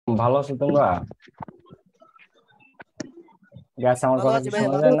ভালো আছো তোমরা? গ্যাস আমার ভালো কথা আছি কি ভাইয়া,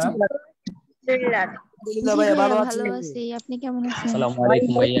 শোনা ভালো যায় আছি না? আলহামদুলিল্লাহ জি ভাইয়া, ভালো ভাইয়া আছি। ভালো আছি, আপনি কেমন আছেন? আসসালামু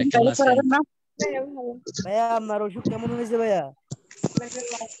আলাইকুম ভাইয়া, কেমন আছেন? ভাইয়া আপনার ওষুধ কেমন হয়েছে ভাইয়া?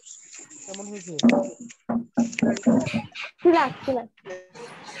 কেমন হয়েছে?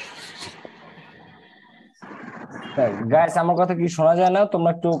 গ্যাস আমার কথা কি শোনা যায় না? তোমরা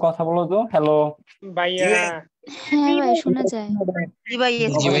একটু কথা বলো তো। হ্যালো। ভাইয়া হ্যাঁ ভাই শোনা যায়। জি ভাই,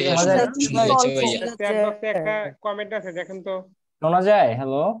 জি ভাইয়া, শোনা শোনা যায় না? শোনা যাচ্ছে ভাইয়া। চ্যাট বক্সে একটা কমেন্ট আছে, দেখেন তো। শোনা যায়?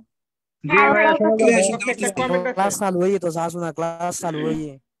 হ্যালো। জি ভাইয়া, শোনা ক্লিয়ার যায়, শোনা বক্সে একটা যাচ্ছে। কমেন্ট আছে। ক্লাস চালু হয়ে তো শাশুনা, ক্লাস চালু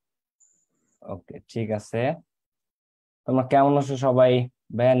হয়ে। ওকে, ঠিক আছে। তোমরা কেমন আছো সবাই?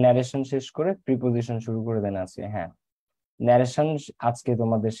 ভাইয়া ন্যারেশন শেষ করে প্রিপোজিশন শুরু করে দেন আজকে। হ্যাঁ, ন্যারেশন আজকে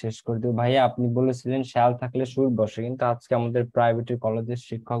তোমাদের শেষ করে দেবো। ভাইয়া আপনি বলেছিলেন শ্যাল থাকলে সুর বসে, কিন্তু আজকে আমাদের প্রাইভেটের কলেজের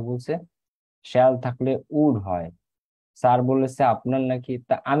শিক্ষক বলছে শ্যাল থাকলে উড হয়। স্যার বলেছে আপনার নাকি,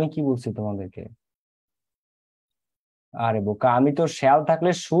 তা আমি কি বলছি তোমাদেরকে? আরে বোকা, আমি তো শ্যাল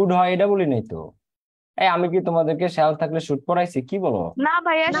থাকলে শুড হয় এটা বলি নাই তো। এই আমি কি তোমাদেরকে শ্যাল থাকলে শুড পড়াইছি? কি বলো? না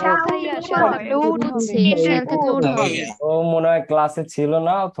ভাইয়া, শাল থাকলে উড হচ্ছে হবে। শাল থাকলে উড না হবে। ভাইয়া, ও মনে হয় ক্লাসে ছিল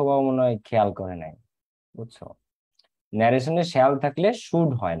না, অথবা মনে হয় খেয়াল করে নাই। বুঝছো, ন্যারেশনে শ্যাল থাকলে শুড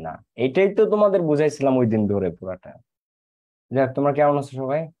হয় না, এটাই তো তোমাদের বুঝাইছিলাম ওই দিন ধরে পুরাটা। যাক, তোমরা কেমন আছো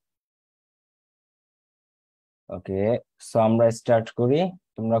সবাই? ওকে, সো আমরা স্টার্ট করি।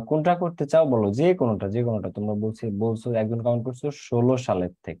 তোমরা কোনটা করতে চাও বলো, যে কোনোটা, যে কোনোটা। তোমরা বলছো একজন কমেন্ট করছো 16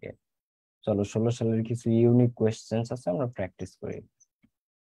 সালের থেকে। চলো, 16 সালের কিছু ইউনিক কোয়েশ্চেন্স আছে, আমরা প্র্যাকটিস করি।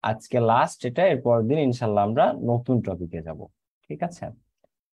 আজকে লাস্ট এটা, এরপর দিন ইনশাল্লাহ আমরা নতুন টপিকে যাব। ঠিক আছে,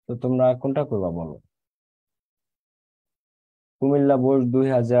 তো তোমরা কোনটা করবা বলো। কুমিল্লা বোর্ড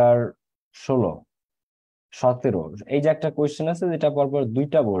 2016, 17, এই যে একটা কোয়েশ্চেন আছে যেটা পরপর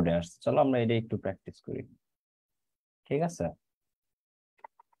দুইটা বোর্ডে আসছে, চলো আমরা এটা একটু প্র্যাকটিস করি। ঠিক আছে,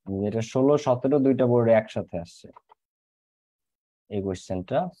 এটা 16, 17 দুইটা বোর্ডে একসাথে আসছে এই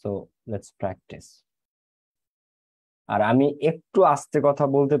কোয়েশ্চেনটা। So let's practice. আর আমি একটু আস্তে কথা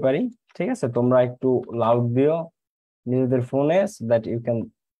বলতে পারি, ঠিক আছে? তোমরা একটু লাউড দিও নিজেদের ফোনে, that you can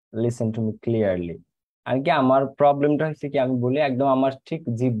listen to me clearly. আর কি আমার প্রবলেমটা হচ্ছে কি, আমি বলি একদম আমার ঠিক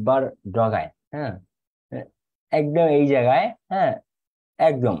জিহ্বার ডগায়, হ্যাঁ, একদম এই জায়গায়, হ্যাঁ,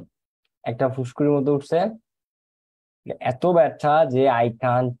 একদম একটা ফুসকুড়ির মতো উঠছে, এত ব্যথা যে আই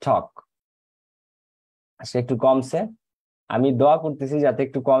কান টক। সে একটু কমছে, আমি দোয়া করতেছি যাতে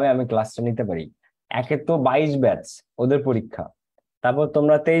একটু কমে, আমি ক্লাসটা নিতে পারি। একে তো 22 ব্যাচ ওদের পরীক্ষা, তারপর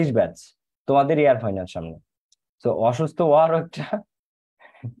তোমরা 23 ব্যাচ, তোমাদের ইয়ার ফাইনাল সামনে। তো অসুস্থ হওয়ারও একটা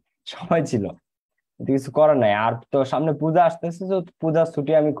সময় ছিল, কিন্তু কিছু করার নাই। আর তো সামনে পূজা আসতেছে, তো পূজার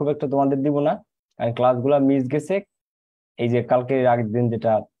ছুটি আমি খুব একটা তোমাদের দিব না, কারণ ক্লাসগুলো মিস গেছে এই যে কালকে আগের দিন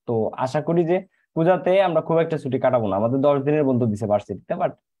যেটা। তো আশা করি যে পূজাতে আমরা খুব একটা ছুটি কাটাবো না, আমাদের 10 দিনের বন্ধ দিছে ভার্সিটিতে,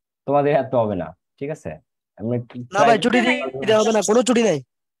 বাট তোমাদের এত হবে না। ঠিক আছে, আমরা না ট্রাই, ভাই, ছুটি দিতে হবে না, কোনো ছুটি নাই।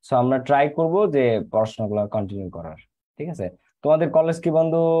 সো আমরা ট্রাই করব যে পড়াশোনাগুলো কন্টিনিউ করার। ঠিক আছে, তোমাদের কলেজ কি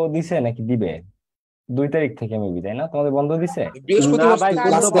বন্ধ দিছে নাকি দিবে? 2 তারিখ থেকে মেবি, তাই না? তোমাদের বন্ধ দিছে? না বৃহস্পতিবার ভাই, থেকে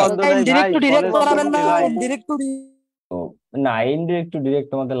কোনো ক্লাস বন্ধ নাই ভাই, ডিরেক্ট টু ডিরেক্ট কলেজ করাবেন না, ছুটি ভাই। Direct to. তো না, ইনডিরেক্ট টু ডিরেক্ট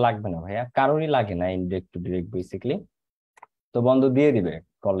তোমাদের লাগবে না ভাইয়া, কারোরই লাগে না ইনডিরেক্ট টু ডিরেক্ট বেসিক্যালি। তো বন্ধ দিয়ে দিবে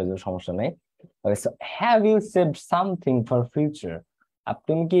কলেজের, সমস্যা নেই। Have you saved something for future?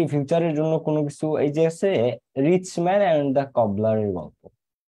 তুমি কি ফিউচারের জন্য কোনো কিছু, এই যে আছে রিচ ম্যান অ্যান্ড দ্য কবলারের গল্প,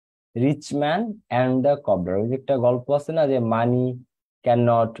 রিচ ম্যান অ্যান্ড দ্য কবলার, ওই যে একটা গল্প আছে না, যে money can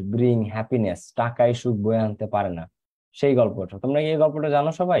not bring happiness, টাকায় সুখ বয়ে আনতে পারে না, সেই গল্পটা। তোমরা কি এই গল্পটা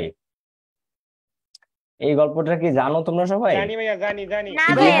জানো সবাই? এই গল্পটা কি জানো তোমরা সবাই? জানি ভাইয়া, জানি জানি। না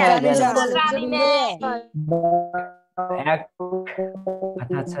জি ভাইয়া, জানি, জানি না। এক,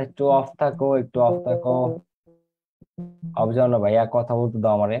 আচ্ছা আচ্ছা, একটু অফ থাকো, একটু অফ থাকো, অফ যাও না ভাইয়া, কথা বলতে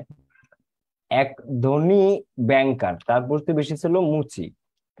দাও আমারে। এক ধনী ব্যাংকার, তার প্রতিবেশী ছিল মুচি,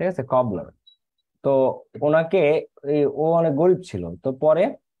 ঠিক আছে, কবলার। তো ওনাকে, ও অনেক গরিব ছিল, তো পরে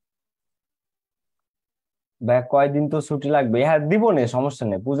ভাই কয়দিন তো ছুটি লাগবে, হ্যাঁ দিব না, সমস্যা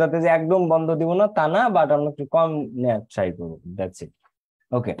নেই, পূজাতে যে একদম বন্ধ দিব না তা না, বাট আমরা একটু কম নেওয়ার ট্রাই করবো, that's it.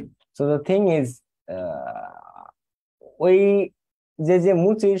 Okay, so the thing is, ওই যে যে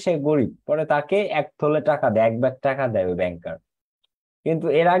মুচির, সে গরিব, পরে তাকে 1 থলে টাকা দেয়, 1 ব্যাগ টাকা দেয় ওই ব্যাংকার। কিন্তু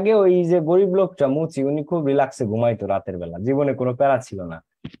এর আগে ওই যে গরিব লোকটা মুচি, উনি খুব রিল্যাক্সে ঘুমাইতো রাতের বেলা, জীবনে কোনো প্যারা ছিল না।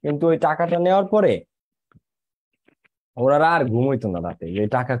 কিন্তু ওই টাকাটা নেওয়ার পরে ওনারা আর ঘুমাইতো না রাতে, যে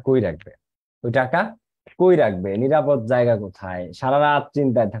টাকা কই রাখবে, ওই টাকা কই রাখবে, নিরাপদ জায়গা কোথায়, সারা রাত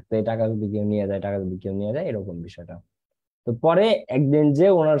চিন্তায় থাকতো, এই টাকা যদি কেউ নিয়ে যায়, টাকা যদি কেউ নিয়ে যায়, এরকম বিষয়টা। তো পরে একদিন যে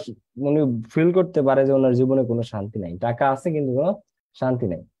উনি ফিল করতে পারে যে ওনার জীবনে কোনো শান্তি নাই, টাকা আছে কিন্তু কোনো শান্তি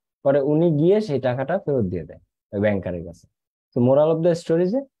নাই। পরে উনি গিয়ে সেই টাকাটা ফেরত দিয়ে দেয় ওই ব্যাংকারের কাছে। তো মোরাল অফ দ্য স্টোরি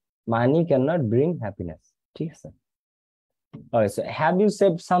যে money can not bring happiness. ঠিক আছে, so have you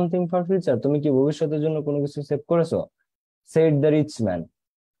save something for future, তুমি কি ভবিষ্যতের জন্য কোনো কিছু সেভ করেছো? সেড দ্য রিচ ম্যান,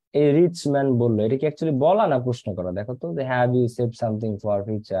 এই রিচ ম্যান বললো, এটা কি অ্যাকচুয়ালি বলা না প্রশ্ন করা? দেখো তো, যে have you save something for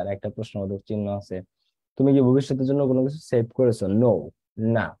future, একটা প্রশ্নবোধক চিহ্ন আছে, তুমি কি ভবিষ্যতের জন্য কোনো কিছু সেভ করেছো? নো,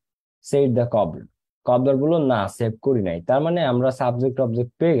 না। সেড দ্য কবলার, কবলার বললো না সেভ করি নাই, তার মানে আমরা সাবজেক্ট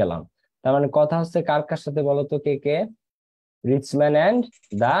অবজেক্ট পেয়ে গেলাম। তার মানে কথা হচ্ছে কার কার সাথে বলো তো, কে কে? রিচ ম্যান অ্যান্ড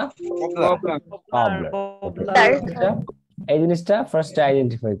দা কবলার। এই জিনিসটা ফার্স্ট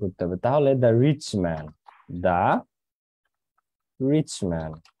আইডেন্টিফাই করতে হবে। তাহলে the rich man, the rich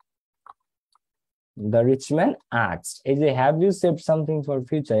man, the rich man asked, এই যে have you saved something for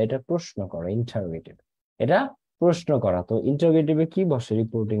future, এটা প্রশ্ন করা, ইন্টারোগেটিভ, এটা প্রশ্ন করা। তো ইন্টারোগেটিভে কি বসে?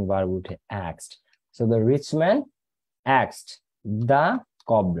 রিপোর্টিং ভার্ব উঠে asked. So the rich man asked দা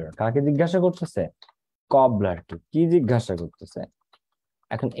কবলার, কাকে জিজ্ঞাসা করতেছে? কবলারকে। কি জিজ্ঞাসা করতেছে?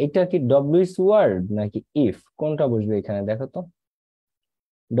 এখন এটা কি ডব্লিউএস ওয়ার্ড নাকি ইফ? কোনটা বসবে এখানে দেখো তো,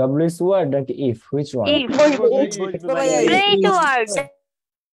 ডব্লিউএস ওয়ার্ড নাকি if? Which one? If. Great word.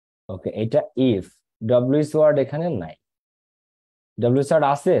 ওকে, এটা ইফ। ডব্লিউএস ওয়ার্ড এখানে নাই। ডব্লিউএস ওয়ার্ড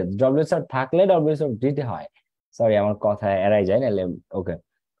আছে, ডব্লিউএস ওয়ার্ড থাকলে ডব্লিউএস ওয়ার্ড দিতে হয়। সরি, আমার কথা এড়াই যায় নাহলে। ওকে,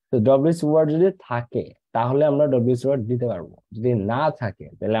 তো ডব্লিউএস ওয়ার্ড যদি থাকে তাহলে আমরা ডব্লিউএস ওয়ার্ড দিতে পারবো, যদি না থাকে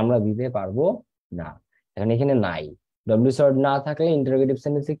তাহলে আমরা দিতে পারবো না। এখন এখানে নাই, ডব্লিউএস ওয়ার্ড না থাকলে ইন্টারোগেটিভ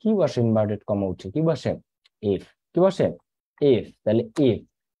সেন্টেন্সে কি বসে? ইনভার্টেড কমা উঠে কি বসে? ইফ। কি বসে? ইফ। তাহলে ইফ।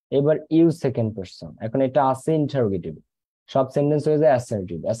 এবার ইউ সেকেন্ড পারসন, এখন এটা আছে ইন্টারোগেটিভ, সব সেন্টেন্স হয়ে যায়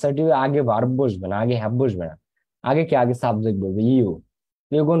অ্যাসার্টিভ। অ্যাসার্টিভ আগে ভার্ব বসবে না, আগে হ্যাভ বসবে না, আগে কি? আগে সাবজেক্ট বলবে ইউ।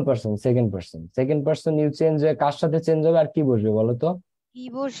 ইউ কোন person? Second person. Second person you change হয়ে কার সাথে চেঞ্জ হবে আর কি বসবে বলো তো? কি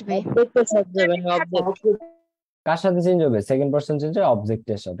বসবে? কার সাথে চেঞ্জ হবে? সেকেন্ড পারসন চেঞ্জ হবে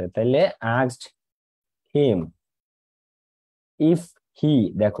অবজেক্টের সাথে। তাইলে আস্কড হিম ইফ হি,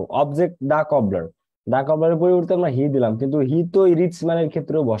 দেখো অবজেক্ট দা কবলার, দা কবলারের পরিবর্তে আমরা হি দিলাম, কিন্তু হি তো রিচ ম্যানের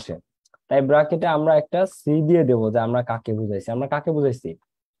ক্ষেত্রেও বসে, তাই ব্র্যাকেটে আমরা একটা সি দিয়ে দেবো যে আমরা কাকে বুঝাইছি। আমরা কাকে বুঝাইছি?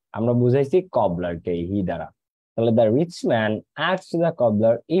 আমরা বুঝাইছি কবলারকে হি দ্বারা। তাহলে the rich man asked the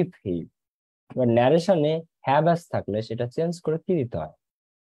কবলার if he. এবার ন্যারেশনে হ্যাভ হ্যাজ থাকলে সেটা চেঞ্জ করে কি দিতে হয়?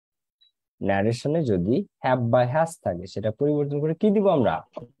 ন্যারেশনে যদি হ্যাভ বা হ্যাজ থাকে সেটা পরিবর্তন করে কি দিব আমরা?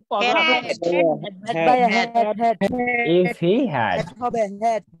 If he had.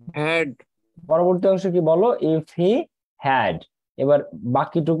 পরবর্তী অংশ কি বলো? If he had. এবার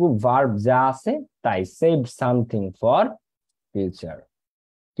বাকিটুকু ভার্ব যা আছে তাই, সেভ সামথিং ফর ফিউচার।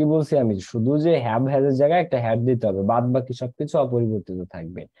 কি বলছি আমি? শুধু যে হ্যাভ হ্যাজ এর জায়গায় একটা হ্যাড দিতে হবে, বাদ বাকি সবকিছু অপরিবর্তিত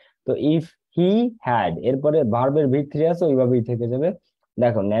থাকবে। তো ইফ হি হ্যাড, এরপরে ভার্বের ভি থ্রি আছে ওইভাবেই থেকে যাবে।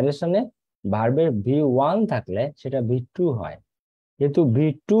 দেখো ন্যারেশনে ভার্বের ভি ওয়ান থাকলে সেটা ভি টু হয়, কিন্তু ভি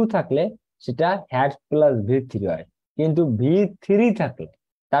টু থাকলে সেটা হ্যাড প্লাস ভি থ্রি হয়, কিন্তু ভি থ্রি থাকলে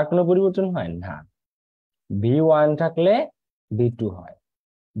তার কোনো পরিবর্তন হয় না। ভি ওয়ান থাকলে ভি টু হয়,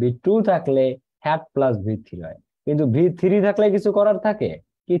 ভি টু থাকলে হ্যাড প্লাস ভি থ্রি হয়, কিন্তু ভি থ্রি থাকলে কিছু করার থাকে?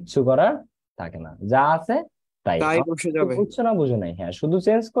 কিচ্ছু করার থাকে না, যা আছে তাই। বুঝছো না? বুঝো নাই? হ্যাঁ, শুধু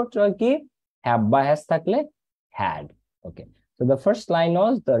চেঞ্জ করছো আর কি, হ্যাভ বা হ্যাজ থাকলে had. Okay, so the first line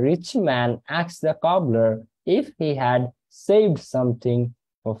was the rich man asked the cobbler if he had saved something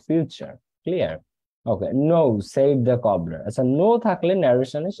for future. Clear? Okay, no save the কবলার। আচ্ছা, নো থাকলে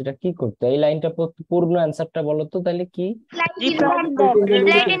ন্যারেশনে সেটা কি করতে? এই লাইনটা পূর্ণ অ্যান্সারটা বলো তো তাহলে কি?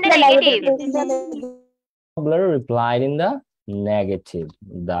 Replied in the negative. Cobbler replied in the negative.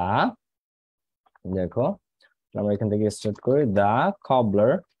 The, দেখো আমরা এখান থেকে স্টার্ট করি, the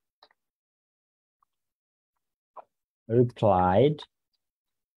cobbler replied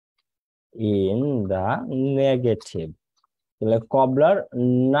in the negative. তাহলে কবলার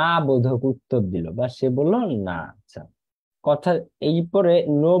না বোধক উত্তর দিল, বা সে বললো না। আচ্ছা, কথা এই পরে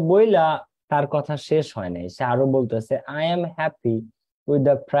নো বইলা তার কথা শেষ হয় নাই, সে আরো বলতেছে I am happy with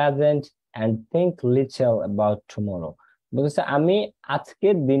the present and think little about tomorrow. বলতেছে আমি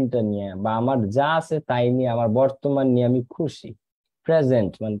আজকের দিনটা নিয়ে বা আমার যা আছে তাই নিয়ে, আমার বর্তমান নিয়ে আমি খুশি।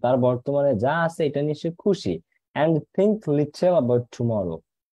 প্রেজেন্ট মানে তার বর্তমানে যা আছে এটা নিয়ে সে খুশি। And think little about tomorrow,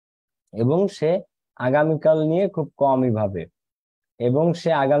 এবং সে আগামীকাল নিয়ে খুব কমই ভাবে, এবং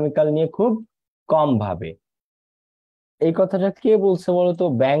সে আগামীকাল নিয়ে খুব কম ভাবে। এই কথাটা কে বলছে বলতো?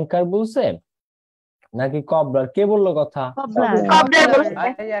 ব্যাংকার বলছে নাকি কবলার? কে বললো কথা?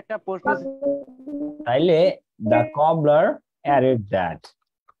 একটা প্রশ্ন তাইলে দ্য কবলার অ্যাডেড দ্যাট,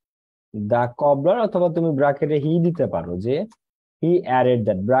 দ্য কবলার, অথবা তুমি ব্র্যাকেটে হি দিতে পারো, যে হি অ্যাডেড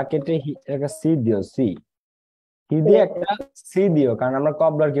দ্যাট, ব্র্যাকেটে হি একটা সি দিও, সি হি দিয়ে একটা সি দিও, কারণ আমরা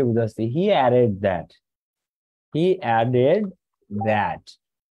কবলারকে বুঝাচ্ছি। He added that, he added that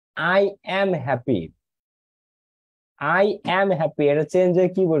I am happy, I am happy এটা চেঞ্জ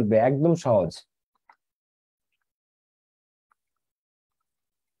হয়ে কি বলবে? একদম সহজ।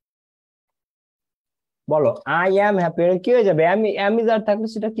 বলো আই অ্যাম হ্যাপি এটা কি হয়ে যাবে? আমি যার থাকলে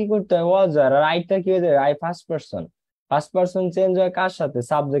সেটা কি করতে হয়? ওয়াজ আর আইটা কি হয়ে যাবে? I first person. First person change হয় কার সাথে?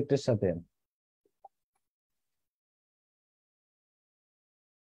 সাবজেক্টের সাথে।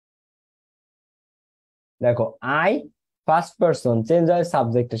 দেখো আই ফার্স্ট পারসন চেঞ্জ হয়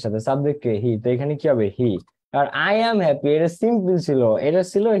সাবজেক্টের সাথে, সাবজেক্ট কে? হি। তো এখানে কি হবে? হি। আর আই অ্যাম হ্যাপি এটা সিম্পল ছিল, এটা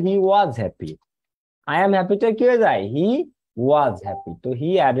ছিল হি ওয়াজ হ্যাপি। আই অ্যাম হ্যাপিটা কি হয়ে যায়? হি ওয়াজ হ্যাপি। তো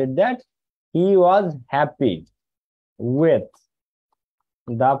he added that he was happy with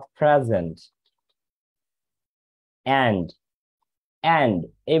the present and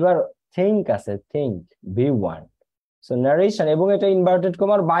এবার থিঙ্ক আছে, থিঙ্ক V1। সো নারেশন, এবং এটা ইনভার্টেড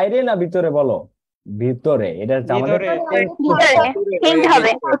কমার বাইরে না ভিতরে? বলো ভিতরে। এটা হচ্ছে আমাদের হিন্ট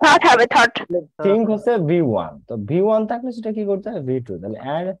হবে, থট হবে, থট। থিঙ্ক হচ্ছে V1, তো V1 থাকলে সেটা কি করতে হবে? V2। তাহলে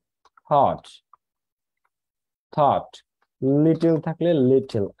অ্যান্ড থট, থট লিটল থাকলে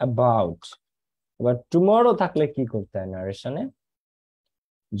লিটল অ্যাবাউট। এবার টুমরো থাকলে কি করতে হয় নারেশনে?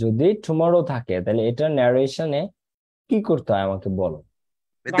 যদি টুমরো থাকে তাহলে এটা নারেশনে কি করতে হয় আমাকে বলো?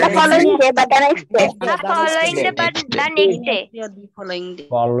 The following day, but the next day. The following day, but the next day.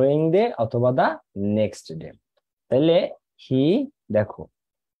 Following day অথবা দা নেক্সট ডে। তাহলে হি, দেখো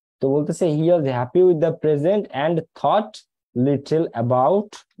তো বলতেছে হি was happy with the present and thought little about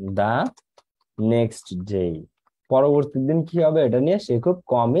the next day. পরবর্তী দিন কি হবে এটা নিয়ে সে খুব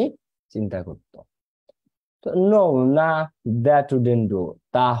কমই চিন্তা করতো। তো নো, না, দ্যাট উডেন্ট ডু,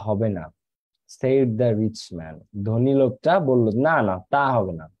 তা হবে না। সেড দ্য রিচ ম্যান, ধনী লোকটা বলল না না তা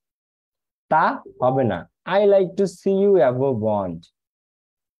হবে না, তা হবে না। I like to C you above want,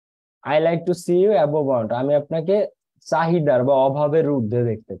 I like to C you above want, আমি আপনাকে চাহিদার বা অভাবের ঊর্ধ্বে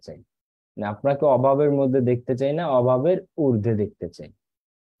দেখতে চাই। না, আপনাকে অভাবের মধ্যে দেখতে চাই না, অভাবের ঊর্ধ্বে দেখতে চাই।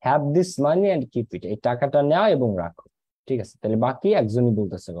 Have this money and keep it, এই টাকাটা নাও এবং রাখো। ঠিক আছে, তাহলে বাকি একজনই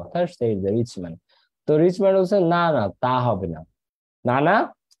বলতেছে কথা, সেই দ্য রিচ ম্যান। তো রিচ ম্যান বলছে না না তা হবে না, না না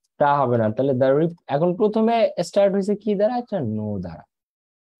তা হবে না। তাহলে এখন প্রথমে স্টার্ট হয়েছে কি দ্বারা? একটা নো দ্বারা।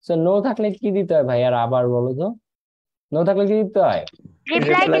 সো নো থাকলে কি দিতে হয় ভাই? আর আবার বলো তো, নো থাকলে কি দিতে হয়?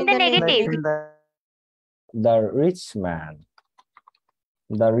 Replied in the negative. The rich man,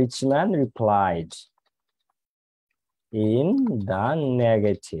 the rich man replied in the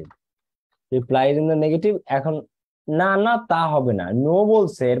negative, replied in the negative। এখন না না তা হবে না, নো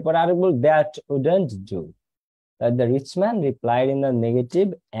বলছে, এরপর আরেক বল that wouldn't do। The rich man replied in the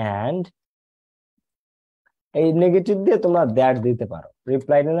negative and এই নেগেটিভ দিয়ে তোমরা দ্যাট দিতে পারো।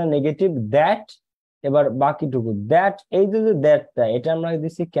 Replied in the negative that, এবার বাকিটুকু দ্যাট, এই যে দ্যাটটা এটা আমরা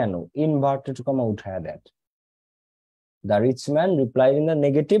দিছি কেন? ইনভার্টেড কমা উঠায় that. The rich man replied in the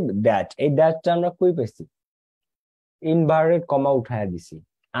negative that, এই দ্যাটটা আমরা কই পেয়েছি? ইনভার্টেড কমা উঠায় দিছি।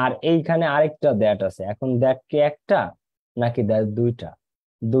 আর এইখানে আরেকটা দ্যাট আছে, এখন দ্যাট কি একটা নাকি দ্যাট দুইটা?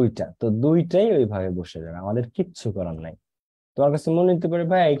 দুইটা। তো দুইটাই ওইভাবে বসে যাবে, আমাদের কিচ্ছু করার নাই। তোমার কাছে মনে হতে পারে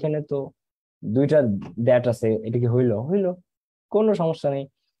ভাই এখানে তো দুইটা দ্যাট আছে, এটা কি হইলো? হইলো, কোনো সমস্যা নেই।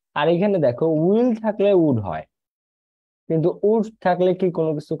 আর এখানে দেখো উইল থাকলে উড হয়, কিন্তু উড থাকলে কি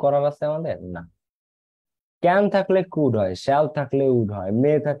কোনো কিছু করার আছে আমাদের? না। ক্যান থাকলে কুড হয়, শ্যাল থাকলে উড হয়,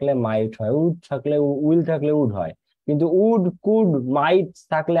 মে থাকলে মাইট হয়, উড থাকলে উইল থাকলে উড হয়, কিন্তু উড কুড মাইট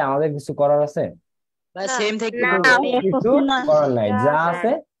থাকলে আমাদের কিছু করার আছে? কিছু করার নাই, যা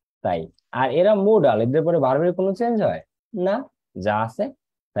আছে তাই। আর এরা মোডাল, এদের পরে ভার্বের কোনো চেঞ্জ হয় না, যা আছে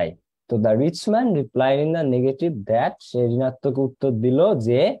তাই। তো the rich man replied in the negative that, সে ঋণাত্মক উত্তর দিল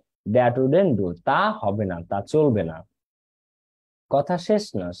যে দ্যাট উডেন্ট ডু, তা হবে না, তা চলবে না। কথা শেষ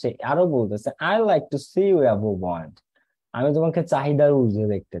না, সে আরো বলতেছে I like to C you above want, আমি তোমাকে চাহিদার ঊর্ধ্বে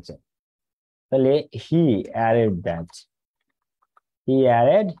দেখতে চাই। তাহলে he added that, he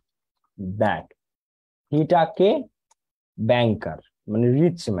added that, হিটাকে ব্যাংকার মানে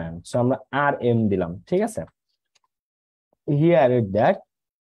রিচ ম্যান, সো আমরা আর এম দিলাম। ঠিক আছে, হি অ্যাডেড দ্যাট,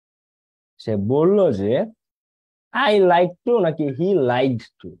 সে বললো যে আই লাইক টু নাকি হি liked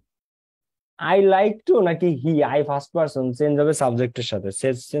two? I like to নাকি হি? আই ফার্স্ট পারসন চেঞ্জ হবে সাবজেক্টের সাথে, সে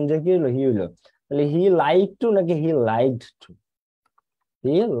চেঞ্জ কি হলো? হি হলো। তাহলে হি লাইক টু নাকি হি liked two?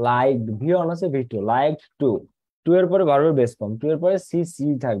 He liked, V on আছে ভি2, লাইকড টু, টু এর পরে ভার্বের বেস ফর্ম, টু এর পরে সি সি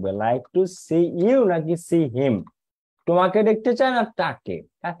থাকবে। লাইক টু সি ইউ নাকি সি হিম? তোমাকে দেখতে চায় না তাকে?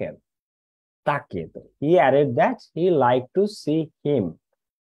 কাকে? তাকে। তো he added that he like to see him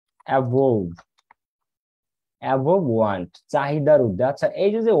above, above want, চাহিদার ঊর্ধ্বে। আচ্ছা এই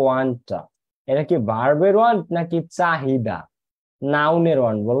যে ওয়ান্টটা, এটা কি ভার্বের ওয়ান্ট নাকি চাহিদা নাউনের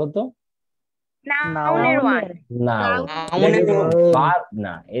ওয়ান্ট? বলো তো। Noun one. নাউন, এটা কিন্তু ভার্ব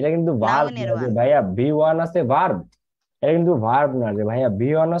না, এটা কিন্তু ভার্ব না যে ভাইয়া V1 আছে ভার্ব, এটা কিন্তু ভার্ব না যে ভাইয়া ভি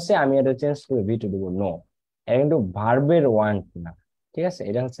ওয়ান আছে আমি এটা চেঞ্জ করে ভি টু দেবো, নো। এটা কিন্তু ভার্বের ওয়ান্ট না, ঠিক আছে,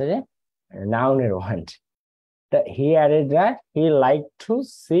 এটা হচ্ছে যে নাউনের want. He added that he like to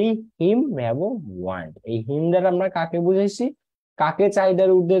see him have a want, এই হিম দ্বারা আমরা কাকে বুঝাইছি, কাকে চাহিদার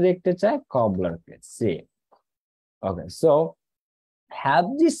ঊর্ধ্বে দেখতে চায়, কবলারকে, সে। ওকে, so have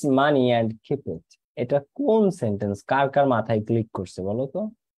this money and keep it, এটা কোন সেন্টেন্স, কার কার মাথায় ক্লিক করছে বলো তো?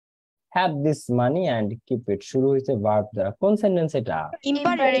 Have this money and keep it শুরু হয়েছে ভার্ব দ্বারা, কোন সেন্টেন্স এটা?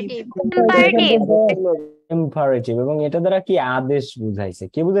 ইম্পারেটিভ। ইম্পারেটিভ ইম্পারেটিভ, এবং এটা দ্বারা কি আদেশ বুঝাইছে,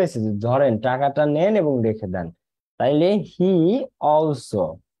 কি বুঝাইছে, যে ধরেন টাকাটা নেন এবং রেখে দেন, তাইলে হি অলসো,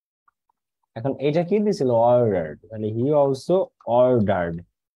 এখন এটা কি দিছিল, অর্ডার্ড, তাহলে হি অলসো অর্ডার্ড,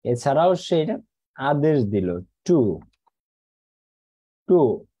 এছাড়াও সে এটা আদেশ দিল, টু টু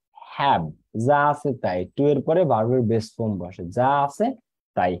হ্যাভ, যা আছে তাই, টু এর পরে ভার্বের বেস ফর্ম বসে, যা আছে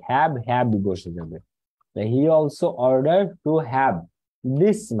তাই, হ্যাভ হ্যাভ বসে যাবে। He also order to have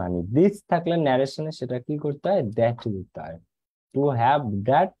this money, this থাকলে ন্যারেশনে সেটা কি করতে হয়, দ্যাট দিতে হয়, to have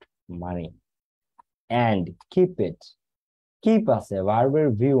that money. And keep it, keep আছে ভার্বের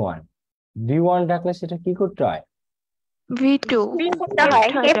ভি ওয়ান, ভি ওয়ান থাকলে সেটা কি করতে হয়, V2 করতে হয়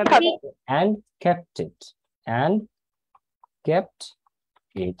কেপ্ট হবে and kept it, and kept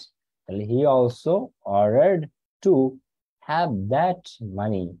it, তাহলে he also ordered to have that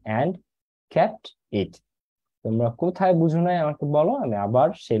money and kept it। তোমরা কোথায় বুঝো নাই আমাকে বলো, আমি আবার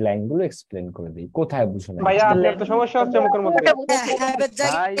সেই লাইনগুলো এক্সপ্লেন করে দিই, কোথায় বুঝো নাই। ভাইয়া আপনার তো সমস্যা হচ্ছে মুখের মধ্যে। হ্যাভের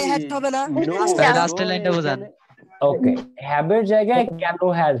জায়গায় ভাই হ্যাড হবে না? ভাই লাস্টের লাইনটা বোঝান। ওকে, হ্যাবের জায়গায় কেন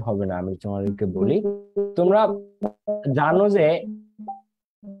হ্যাজ হবে না আমি তোমাদেরকে বলি। তোমরা জানো যে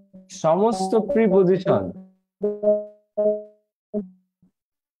সমস্ত প্রিপজিশন,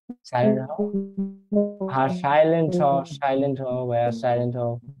 সাইলেন্ট হও, হ্যাঁ সাইলেন্ট হও, সাইলেন্ট হও ভাইয়া, সাইলেন্ট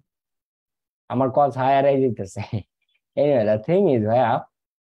হও, আমার কথা হারাই যেতেছে। এনিওয়ে দ্য থিং ইজ ভাইয়া,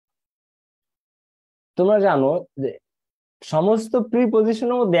 তোমরা জানো যে সমস্ত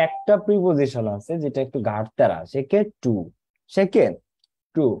প্রিপজিশনের মধ্যে একটা প্রিপজিশন আছে যেটা একটু ঘাটতারা, সে কে, টু। সে কে,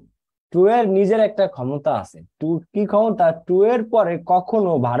 টু। টু এর নিজের একটা ক্ষমতা আছে, টু কি ক্ষমতা, টু এর পরে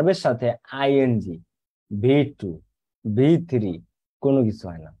কখনো ভার্বের সাথে ING, V two, V three কোনো কিছু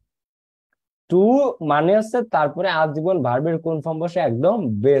হয় না। টু মানে হচ্ছে তারপরে আজীবন ভার্বের কোন ফর্ম বসে, একদম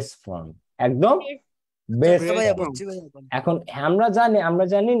বেস ফর্ম, একদম বেস আচ্ছা ভাইয়া ফর্ম। বুঝছি ভাইয়া এখন। এখন আমরা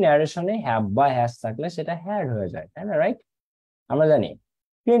জানি ন্যারেশনে হ্যাভ বা হ্যাজ থাকলে সেটা হ্যাড হয়ে যায়, তাই না, রাইট? আমরা জানি,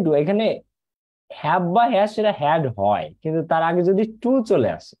 কিন্তু এখানে হ্যাভ বা হ্যাজ সেটা হ্যাড হয়, কিন্তু তার আগে যদি টু চলে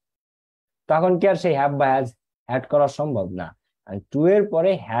আসে তখন কি আর সেই হ্যাভ বা হ্যাজ হ্যাড করা সম্ভব না, টু এর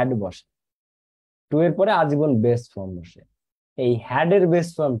পরে হ্যাড বসে, টু এর পরে আজীবন বেস ফর্ম বসে, এই হ্যাড এর বেস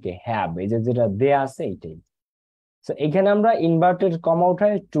ফর্ম কে হ্যাভ, এই যে যেটা দেয়া আছে এইটাই। তো এখানে আমরা ইনভার্টেড কমা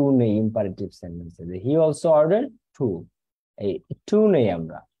উঠায় টু নেই ইম্পারেটিভ সেন্টেন্সে, যে হি অলসো অর্ডার টু, এই টু নেই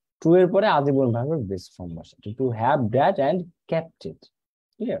আমরা, টু এর পরে আজীবন ভার্বের বেস ফর্ম বসে, to have that and kept it,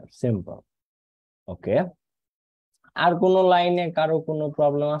 clear, simple. ওকে, আর কোন লাইনে কারো কোনো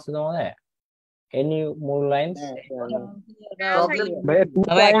প্রবলেম আছে তোমাদের? Any more lines?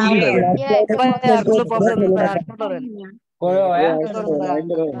 ভাইয়া ক্লিয়ার। ভাইয়া আর কোনো প্রবলেম নেই ভাই, আর একটু ধরেন।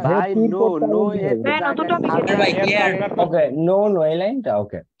 ভাই নো নো ওকে, নো নো এই লাইনটা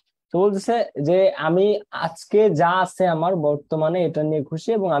ওকে। তো বলতেছে যে আমি আজকে যা আছে আমার বর্তমানে এটা নিয়ে খুশি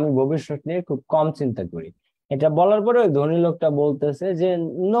এবং আমি ভবিষ্যৎ নিয়ে খুব কম চিন্তা করি। এটা বলার পরে ওই ধনী লোকটা বলতেছে যে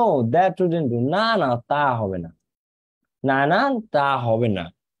নো দ্যাট উডেন্ট ডু, না না তা হবে না, না না তা হবে না।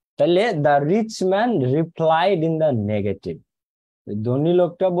 তাহলে the rich man replied in the negative, ধনী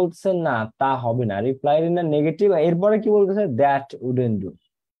লোকটা বলছে না তা হবে না, রিপ্লাইড ইন দ্য নেগেটিভ, এরপরে কি বলতেছে, দ্যাট উডেন্ট ডু।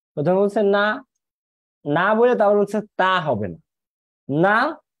 প্রথমে বলছে না, না বলে তারপর বলছে তা হবে না, না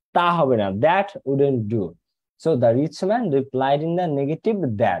তা হবে না, that wouldn't do. So the rich man replied in the negative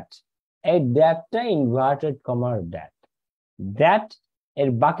that, এই দ্যাটটা ইনভার্টেড কমার দ্যাট, দ্যাট এর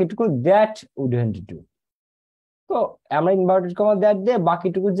বাকিটুকু দ্যাট উডেন্ট ডু। তো আমরা ইনভার্টেড কমা দ্যাট দিয়ে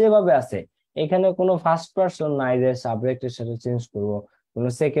বাকিটুকু যেভাবে আছে, এখানে কোনো ফার্স্ট পারসন নাই যে সাবজেক্টের সাথে চেঞ্জ করব, কোনো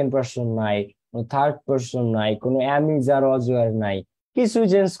সেকেন্ড পারসন নাই, কোনো থার্ড পারসন নাই, কোনো অ্যামিজ আর অজয়ার নাই, কিছু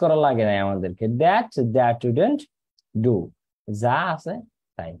চেঞ্জ করা লাগে নাই আমাদেরকে, দ্যাট দ্যাট উডেন্ট ডু, যা আছে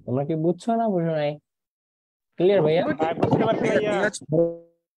তাই। তোমরা কি বুঝছো না বুঝো নাই? ক্লিয়ার ভাইয়া? বুঝতে পারছি ভাইয়া।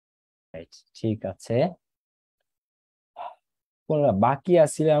 Right, ঠিক আছে। কোন বাকি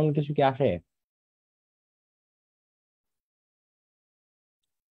আছিল এমন কিছু কি আসে?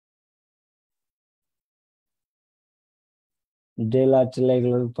 ডেলা টেলা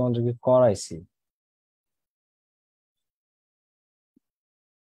এগুলো তো তোমাদেরকে করাইছি।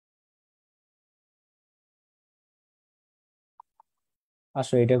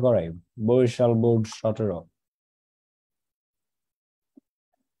 আসো এটা করাই, বরিশাল বোর্ড 17।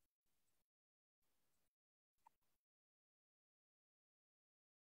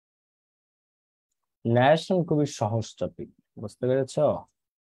 ন্যারেশন খুবই সহজ টপিক, বুঝতে পেরেছো?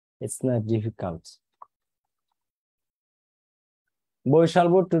 It's not difficult. Barishal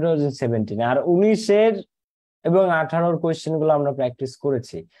board 2017 আর 19-এর এবং 18-র কোয়েশ্চেন গুলো আমরা প্র্যাকটিস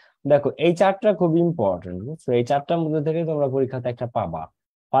করেছি। দেখো এই চারটা খুব ইম্পর্টেন্ট, বুঝছো? এই চারটার মধ্যে থেকে তোমরা পরীক্ষাতে একটা পাবা,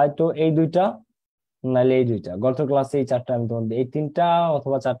 হয়তো এই দুইটা নাহলে এই দুইটা। গত ক্লাসে এই চারটা আমি তোমাদের, এই তিনটা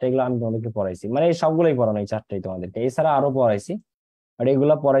অথবা চারটা, এগুলো আমি তোমাদেরকে পড়াইছি, মানে এই সবগুলোই পড়ানো, এই চারটাই তোমাদেরকে, এছাড়া আরো পড়াইছি, আর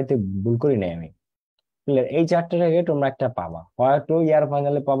এগুলা পড়াইতে ভুল করি নাই আমি। ক্লিয়ার? এই চারটা থেকে তোমরা একটা পাবা, হয়তো ইয়ার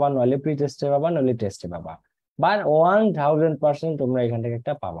ফাইনালে পাবা, নইলে প্রি টেস্টে পাবা, নইলে টেস্টে পাবা, বাট 1000% তোমরা এখান থেকে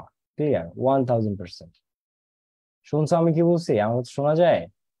একটা পাবা। ক্লিয়ার? 1000%। শুনছো আমি কি বলছি? আমার কথা শোনা যায়?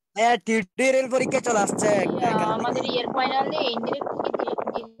 ভাইয়া টিউটোরিয়াল পরীক্ষা চলে আসছে আমাদের ইয়ার ফাইনালে ইনডিরেক্ট থেকে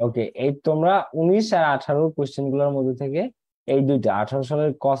ওকে, এই তোমরা 19 আর 18 কোশ্চেন গুলোর মধ্যে থেকে এই দুইটা, 18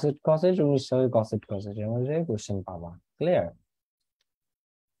 সালের কসেট কসেট, 19 সালের কসেট কসেট এর মধ্যে কোশ্চেন পাবা। ক্লিয়ার?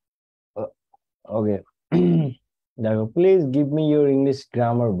 ওকে। দেখো, please give me your English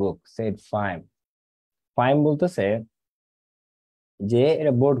grammar book, shed Faim. Faim বলতেছে যে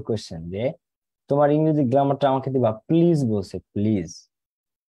এটা বোর্ড কোশ্চেন, যে তোমার ইংরেজি গ্রামারটা আমাকে দিবা প্লিজ, বলছে প্লিজ।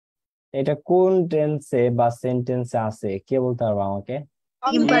 এটা কোন টেন্সে বা সেন্টেন্সে আছে, কে বলতে পারবা আমাকে?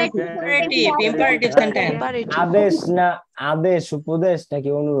 Imperative sentence. আদেশ না, আদেশ, উপদেশ নাকি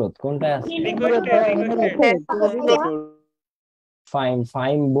অনুরোধ, কোনটা আছে? ফাইম,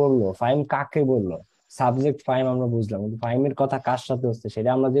 ফাইম বললো, ফাইম কাকে বললো? সাবজেক্ট ফাইম আমরা বুঝলাম, কিন্তু ফাইমের কথা কার সাথে হচ্ছে সেটা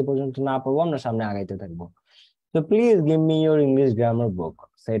আমরা যে পর্যন্ত না পাবো আমরা সামনে আগাইতে থাকবো। তো please give me your English grammar book,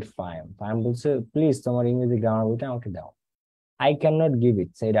 shed Faim. Faim বলছে প্লিজ তোমার ইংরেজি গ্রামার বইটা আমাকে দাও। I can not give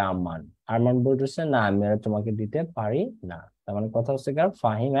it, shed Arman. Arman বলতেছে না, আমি আর তোমাকে দিতে পারি না। তার মানে কথা হচ্ছে কার?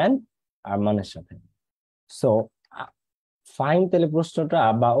 ফাহিম এন্ড আরমানের সাথে। সো ফাহিম তাহলে প্রশ্নটা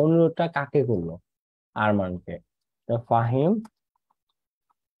বা অনুরোধটা কাকে করলো? আরমানকে। তো ফাহিম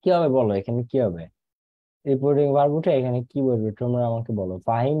কি হবে বলো, এখানে কি হবে? রিপোর্টিং ভার্ব উঠে এখানে কি বলবে তোমরা আমাকে বলো।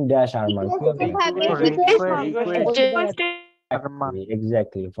 ফাহিম ড্যাশ আরমান কি হবে?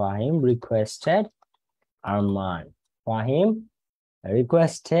 Exactly, Fahim requested Arman. Fahim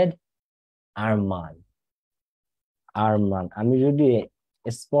requested Arman. Arman, আমি যদি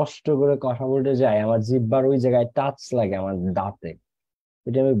স্পষ্ট করে কথা বলতে যাই, আমার জিহ্বার ওই জায়গায় টাচ লাগে আমার দাঁতে,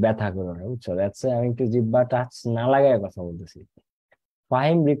 এটা আমি ব্যথা করে না, বুঝছো? দ্যাটস আমি একটু জিহ্বা টাচ না লাগায় কথা বলতেছি।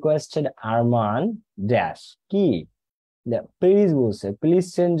 ফাহিম রিকোয়েস্টেড আরমান ড্যাশ কি, প্লিজ বলছে, প্লিজ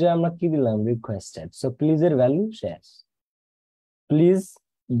চেঞ্জে আমরা কি দিলাম? রিকোয়েস্টেড। সো প্লিজ এর ভ্যালু শেষ। প্লিজ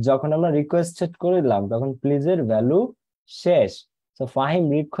যখন আমরা রিকোয়েস্টেড করে দিলাম তখন প্লিজ এর ভ্যালু শেষ। সো ফাহিম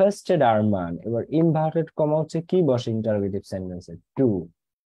রিকোয়েস্টেড আরমান, এবার ইনভার্টেড কমা হচ্ছে কি বসে ইন্টারোগেটিভ সেন্টেন্সে? টু।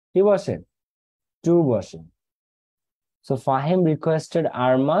 কি বসে? টু বসে। So Fahim requested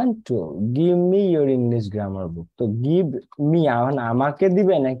Arman to give me your English grammar book. তো গিভ মি, আমাকে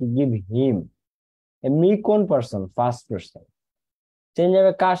দিবে নাকি গিভ হিম? মি কোন পার্সন? First person. চেঞ্জ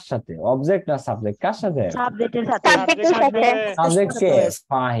হবে কার সাথে? অবজেক্ট না সাবজেক্ট? কার সাথে? সাবজেক্টের সাথে সাবজেক্ট কে?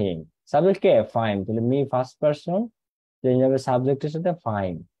 ফাহিম। সাবজেক্ট কে? ফাহিম। তাহলে মি ফার্স্ট পার্সন, চেঞ্জ হবে সাবজেক্টের সাথে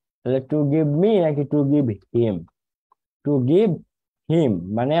ফাহিম। তাহলে টু গিভ মি নাকি to give him? To give him,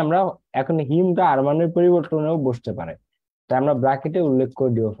 মানে আমরা এখন হিমটা আরমানের পরিবর্তনেও বসতে পারে, তাই আমরা ব্র্যাকেটে উল্লেখ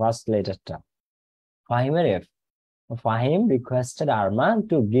করে দিব ফার্স্ট লেটারটা, ফাহিমের F. Fahim requested Arman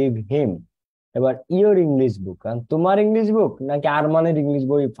to give him. এবার ইওর ইংলিশ বুক, কারণ তোমার ইংলিশ বুক নাকি আরমানের ইংলিশ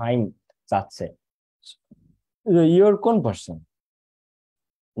বই ফাহিম চাচ্ছে? ইওর কোন পার্সন?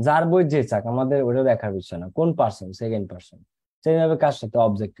 যার বই যে চাক, আমাদের ওটা দেখার বিষয় না। কোন পার্সন? Second person. সেইভাবে কার সাথে?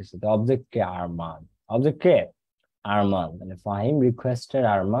 অবজেক্টের সাথে। অবজেক্ট কে? আরমান। অবজেক্ট কে? আরমান। মানে Fahim requested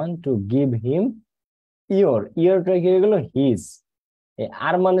Arman to give him your. ইওরটা কি হয়ে গেল? হিজ। এই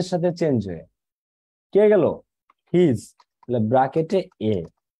আরমানের সাথে চেঞ্জ হয়ে কি হয়ে গেল? হিজ। তাহলে ব্র্যাকেটে এ,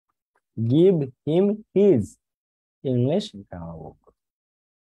 give him his English grammar book.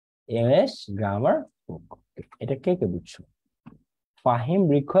 English grammar book, এটা কে কে বুঝছো? Fahim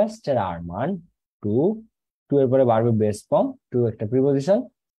requested Arman two, two এর পরে ভার্বের বেস ফর্ম, টু একটা preposition,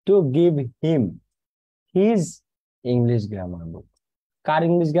 to give him his English grammar book. Car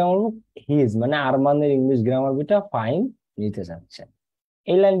English grammar book? His, মানে আরমানের ইংলিশ গ্রামার বইটা ফাহিম নিতে চাচ্ছে।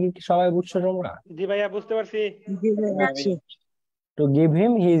 এই লাইন কি সবাই বুঝছো তোমরা? জি ভাইয়া, বুঝতে পারছি। To give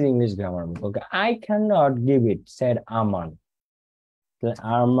him his English grammar book. Okay, I cannot give it, said Aman. So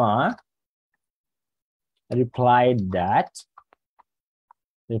Arma replied that,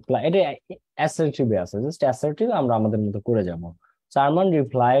 এটা assertive আছে, just assertive আমরা আমাদের মতো করে যাব। So Arman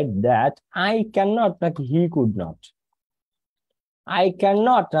replied that I cannot নাকি he could not, I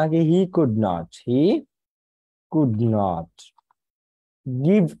cannot নাকি he could not, he could not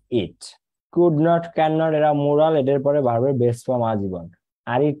give it, could not cannot এরা মোরাল, এদের পরে ভার্বের বেস ফর্ম আজীবন।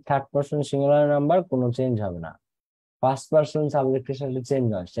 আর it third person singular number, কোনো চেঞ্জ হবে না। ফার্স্ট পারসন সাবজেক্টের সাথে চেঞ্জ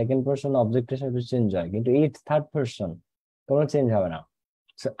হয়, সেকেন্ড পারসন অবজেক্টের সাথে চেঞ্জ হয়, কিন্তু ইট থার্ড পারসন কোনো চেঞ্জ হবে না।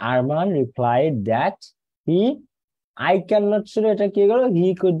 So Arman replied that he, I can not ছিল, এটা কি গেল, he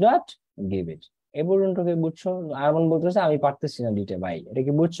could not give it. এই পর্যন্তকে বুঝছো? আরমান বলতেছে আমি পারতেছি না দিতে ভাই, এটা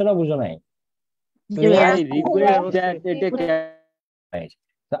কি বুঝছো না বুঝো নাই? ভাই রিকোয়েস্ট দ্যাট এটা Right.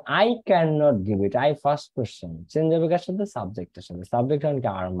 So I cannot give it. I first person. Change হবে কার সাথে? সাবজেক্টের সাথে। সাবজেক্ট মানে কি?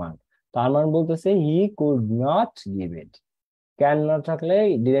 আরমান। তো আরমান বলতেছে he could not give it. Can not থাকলে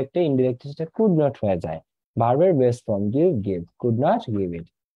ডিরেক্টে ইনডিরেক্ট সেটা কুড নট হয়ে যায়। ভার্বের base form give, could not give it.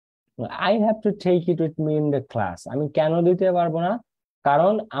 I have to take it with me in the class. আমি কেন দিতে পারবো না?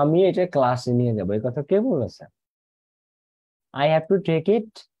 কারণ আমি এটা ক্লাসে নিয়ে যাবো। এই কথা কে বলেছে? I have to take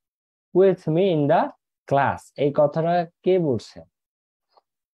it with me in the class. এই কথাটা কে বলছে?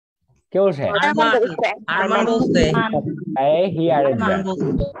 কে বলছে? আরমান বলছে He added that.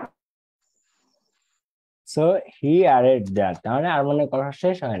 So he added that. তাহলে আরমানের কথা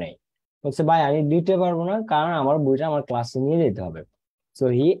শেষ হয় নাই। বলছে ভাই আমি দিতে পারবো না কারণ আমার বইটা আমার ক্লাসে নিয়ে যেতে হবে। So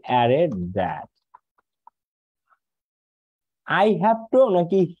he added that. I have to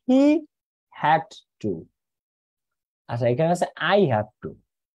নাকি he had to? আচ্ছা এখানে আছে I have to.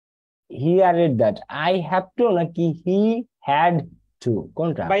 He added that. I have to নাকি he had to?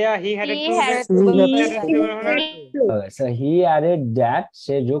 কোনটা? ভাইয়া he had He two had Okay, so he added that.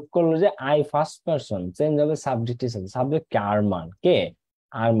 সে যোগ করলো যে I first person, চেঞ্জ হবে সাবজেক্টের সাথে। সাবজেক্ট কে? আরমান। কে?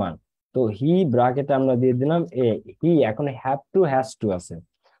 আরমান। তো হি ব্র্যাকেটে আমরা দিয়ে দিলাম হি, এখন হ্যাভ টু হ্যাজ টু আছে।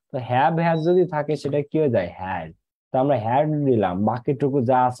 তো হ্যাভ হ্যাজ যদি থাকে সেটা কি হয়ে যায়? হ্যাড। তো আমরা হ্যাড দিলাম, বাকিটুকু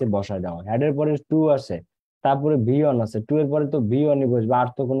যা আছে বসায় দাও। হ্যাড এর পরে টু আছে, তারপরে ভি ওয়ান আছে, টু এর পরে তো ভি ওয়ানই বসবে, আর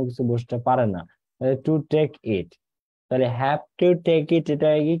তো কোনো কিছু বসতে পারে না। টু টেক ইট, তাহলে হ্যাভ টু টেক ইট, এটা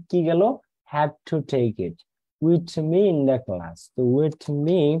কি গেল? Had to take it with me in the class. তো উইথ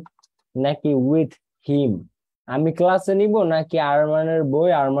মি নাকি উইথ হিম? আমি ক্লাসে নিব নাকি আরমানের বই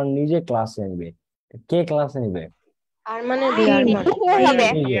আরমান নিজে ক্লাসে নিবে? কে ক্লাসে নিবে?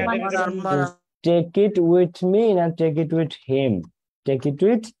 টেক ইট উইথ মি না take it with him? Take it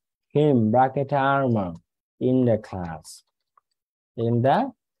with him ব্র্যাকেটে Arman in the class, in the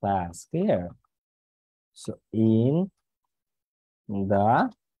class. Clear? So in the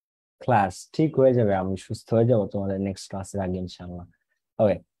class ঠিক হয়ে যাবে, আমি সুস্থ হয়ে যাবো তোমাদের নেক্সট ক্লাসের আগে ইনশাআল্লাহ।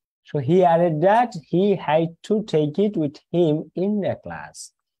 ওকে, so he added that he had to take it with him in the class.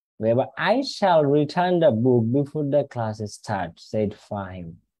 এবার I shall return the book before the class starts, said Fahim.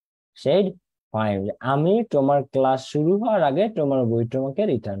 said Fahim, আমি তোমার ক্লাস শুরু হওয়ার আগে তোমার বই তোমাকে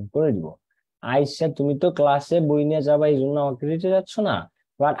রিটার্ন করে দিব। আইসা, তুমি তো ক্লাসে বই নিয়ে যাবা, এই জন্য আমাকে দিতে যাচ্ছ না।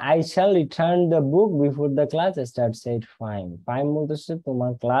 But I shall return the book before the class starts, said Fahim. Fahim বলতেছে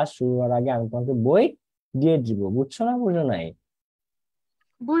তোমার ক্লাস শুরু হওয়ার আগে আমি তোমাকে বই দিয়ে দিব। বুঝছো না বুঝো নাই?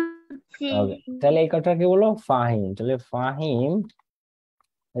 Okay, তাহলে এই কথাকে বলো ফাহিম। তাহলে ফাহিম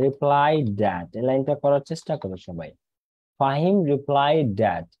রিপ্লাইড দ্যাট, এই লাইনটা করার চেষ্টা করো সবাই। Fahim replied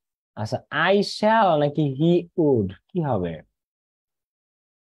that. আচ্ছা আই শ্যাল নাকি হি উড, কি হবে?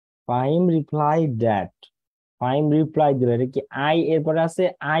 Fahim replied that, Fahim reply দিল, এটা কি আই এরপরে আছে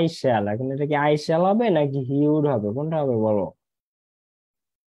আই শ্যাল, এখন এটা কি আই শ্যাল হবে নাকি হি উড হবে? কোনটা হবে বলো?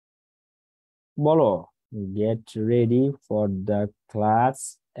 বলো। Get ready for the class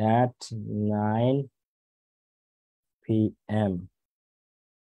at 9 p.m.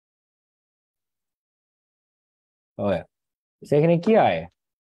 ওকে, সেখানে কি হয়?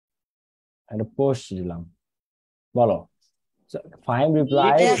 একটা পোস্ট দিলাম, বলো। Faim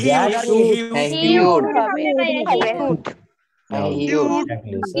reply that he would হবে he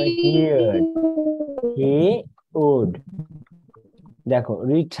would। দেখো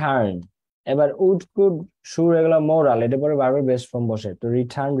রিটার্ন, এবার উড কুড শুরু এগুলো মোরাল, এটা পরে বারবার বেস্ট ফর্ম বসে। তো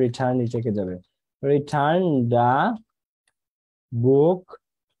রিটার্ন, রিটার্ন নিচে যাবে, রিটার্ন দা বুক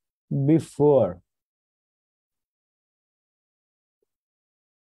বিফোর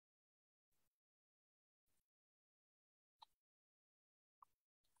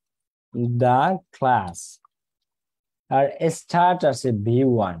দা ক্লাস। আর স্টার্ট আছে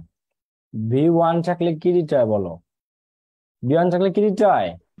V1, V1 থাকলে কি দিতে হয় বলো? V1 থাকলে কি দিতে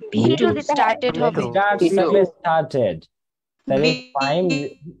হয়? started হবে Start থাকলে started। তাহলে Fahim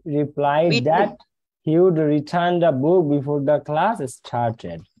replied that he would return the book before the class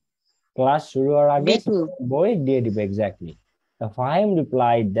started. Class শুরু হওয়ার আগে বই দিয়ে দিবে, exactly. Fahim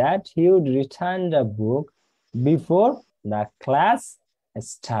replied that he would return the book before the class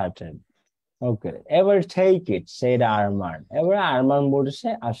started. Okay, ever take it, said Arman. এবার আরমান বলছে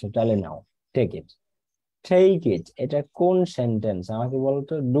আসো তাহলে নাও, take it। take it এটা কোন সেন্টেন্স আমাকে বলো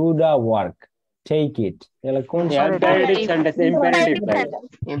তো? do the work, take it তাহলে কোন ইম্পারেটিভ সেন্টেন্স ইম্পারেটিভ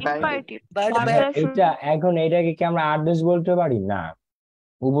ভাই এটা এখন এটাকে কি আমরা আদেশ বলতে পারি? না।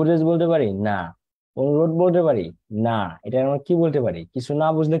 উপদেশ বলতে পারি? না। অনুরোধ বলতে পারি? না। এটা আমরা কি বলতে পারি? কিছু না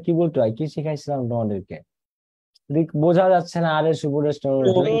বুঝলে কি বলতে হয়? কি শিখাইছিলাম তোমাদেরকে? বোঝা যাচ্ছে না আদেশ উপদেশ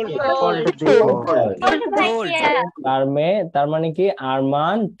তার মানে কি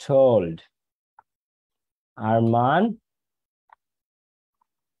আরমান told আরমান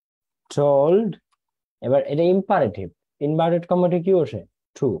told এবার এটা ইম্পারেটিভ ইনভার্টেড কমাতে কি বসে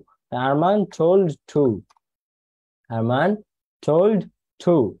two Arman told to Arman told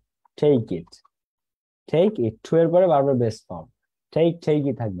to take it to এর পরে বারবার বেস ফর্ম take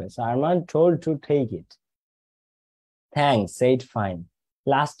it থাকবে so Arman told to take it thanks said fine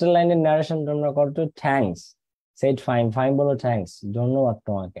লাস্টের লাইনের নারেশন তোমরা করতো থ্যাঙ্কস said fine fine বলো থ্যাঙ্কস ধন্যবাদ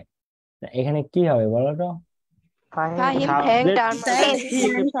তোমাকে এখানে কি হবে বলো তো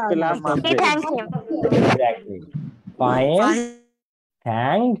exactly Fahim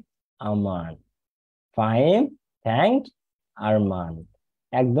thanked Arman Fahim thanked Arman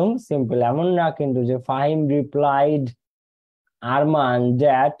একদম সিম্পল এমন না কিন্তু যে Fahim replied Arman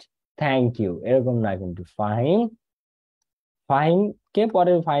that thank you এরকম না কিন্তু ফাহিমকে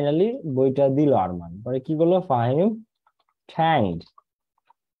পরে ফাইনালি বইটা দিল আরমান পরে কি বললো ফাহিম থ্যাঙ্কড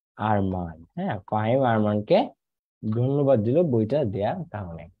আরমান হ্যাঁ ফাহিম আরমানকে ধন্যবাদ দিল বইটা দেয়া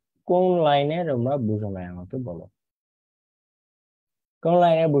কারণে কোন লাইনে তোমরা বুঝো নাই আমাকে বলো কোন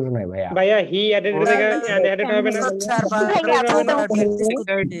লাইনে বুঝো নাই ভাইয়া ভাইয়া হি অ্যাডেড হবে না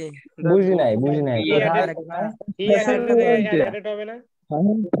বুঝি নাই হি অ্যাডেড হবে না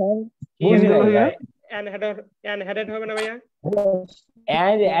বুঝি নাই ভাই অ্যাডেড হবে না ভাইয়া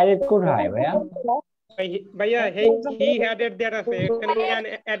এন্ড এডিট কোথায় ভাইয়া ভাইয়া হি অ্যাডেড দ্যাট আছে এখানে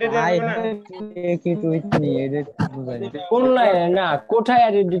অ্যাডেড হবে না কোন লাইনে না কোথায়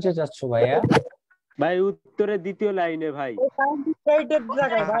এডিট দিতে চাচ্ছ ভাইয়া ভাই উত্তরে দ্বিতীয় লাইনে ভাই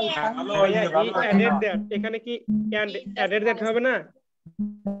ভাইয়া হি অ্যাডেড দ্যাট এখানে কি অ্যাডেড দ্যাট হবে না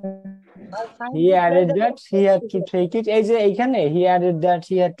he added that he had to take it এই যে এইখানে he added that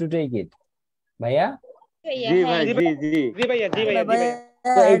he had to take it ভাইয়া জি ভাই জি জি ভাইয়া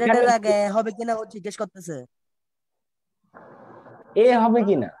তো এখানে আগে হবে কিনা ও জিজ্ঞেস করতেছে এ হবে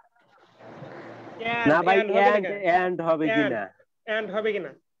কিনা না ভাই এন্ড হবে কিনা এন্ড হবে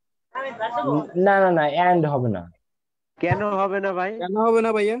কিনা না এন্ড হবে না কেন হবে না ভাই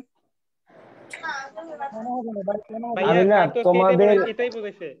ভাইয়া আমি না তোমাদের এটাই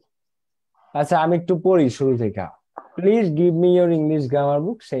বলেছে আচ্ছা আমি একটু পড়ি শুরু থেকে please give me your English grammar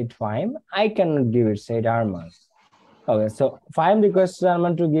book said Fahim I cannot give it said Arman okay so Fahim requested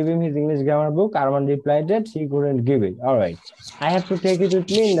Arman to give him his English grammar book Arman replied that he couldn't give it all right I have to take it with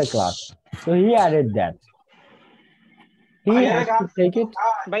me in the class so he added that he has to take it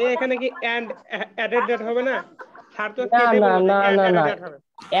ভাইয়া এখানে কি and added that হবে না sir তো না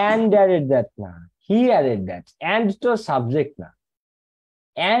and added that না he added that and তো subject না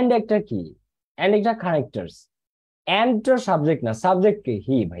and একটা কি and একটা কানেক্টরস and তো সাবজেক্ট না সাবজেক্ট কি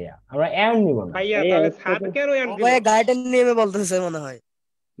হি ভাইয়া আমরা and নিব না ভাইয়া তাহলে স্যার কেন এন্ড ভাই গাইডের নিয়মে বলতেছে মনে হয়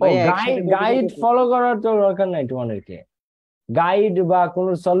গাইড ফলো করার তো দরকার নাই তোমাদেরকে গাইড বা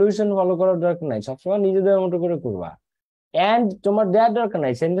কোনো সলিউশন ফলো করার দরকার নাই সবসময় নিজেদের মতো করে করবা এন্ড তোমার দেওয়ার দরকার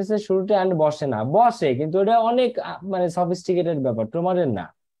নাই সেন্টেন্সের শুরুতে এন্ড বসে না বসে কিন্তু এটা অনেক মানে সফিস্টিকেটেড ব্যাপার তোমাদের না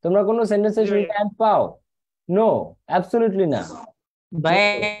তোমরা কোনো সেন্টেন্সের শুরুতে এন্ড পাও নো অ্যাবসলিউটলি না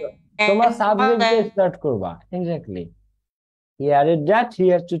তোমরা সাবজেক্ট দিয়ে স্টার্ট করবা exactly he added that he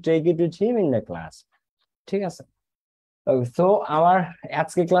has to take it with him in the class ঠিক আছে সো আমার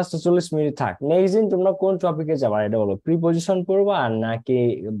আজকে ক্লাসটা 40 মিনিট থাক নেক্সট দিন তোমরা কোন টপিকে যাবা এটা বলো প্রিপজিশন পড়বা নাকি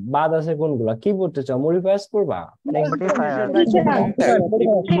বাদ আছে কোনগুলা কি পড়তে চাও মডিফায়ার্স পড়বা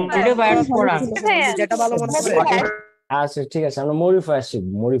যেটা ভালো মনে হবে আচ্ছা ঠিক আছে আমরা মডিফায়ার্স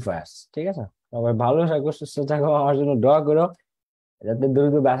শিখবো মডিফায়ার্স ঠিক আছে সবাই ভালো থাকো সুস্থ থাকো আমার জন্য দোয়া করো যাতে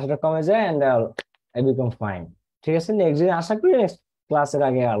দ্রুত ব্যথাটা কমে যায় এন্ড আই বিকাম ফাইন ঠিক আছে নেক্সট দিন আশা করি নেক্সট ক্লাসের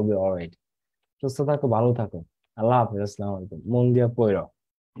আগে আই উইল বি অলরাইট সুস্থ থাকো ভালো থাকো আল্লাহ হাফেজ আসসালামু আলাইকুম মন দিয়ে পড়ো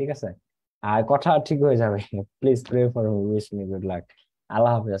ঠিক আছে আর কথা ঠিক হয়ে যাবে please pray for me wish me good luck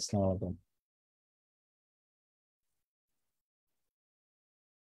আল্লাহ হাফেজ আসসালামু আলাইকুম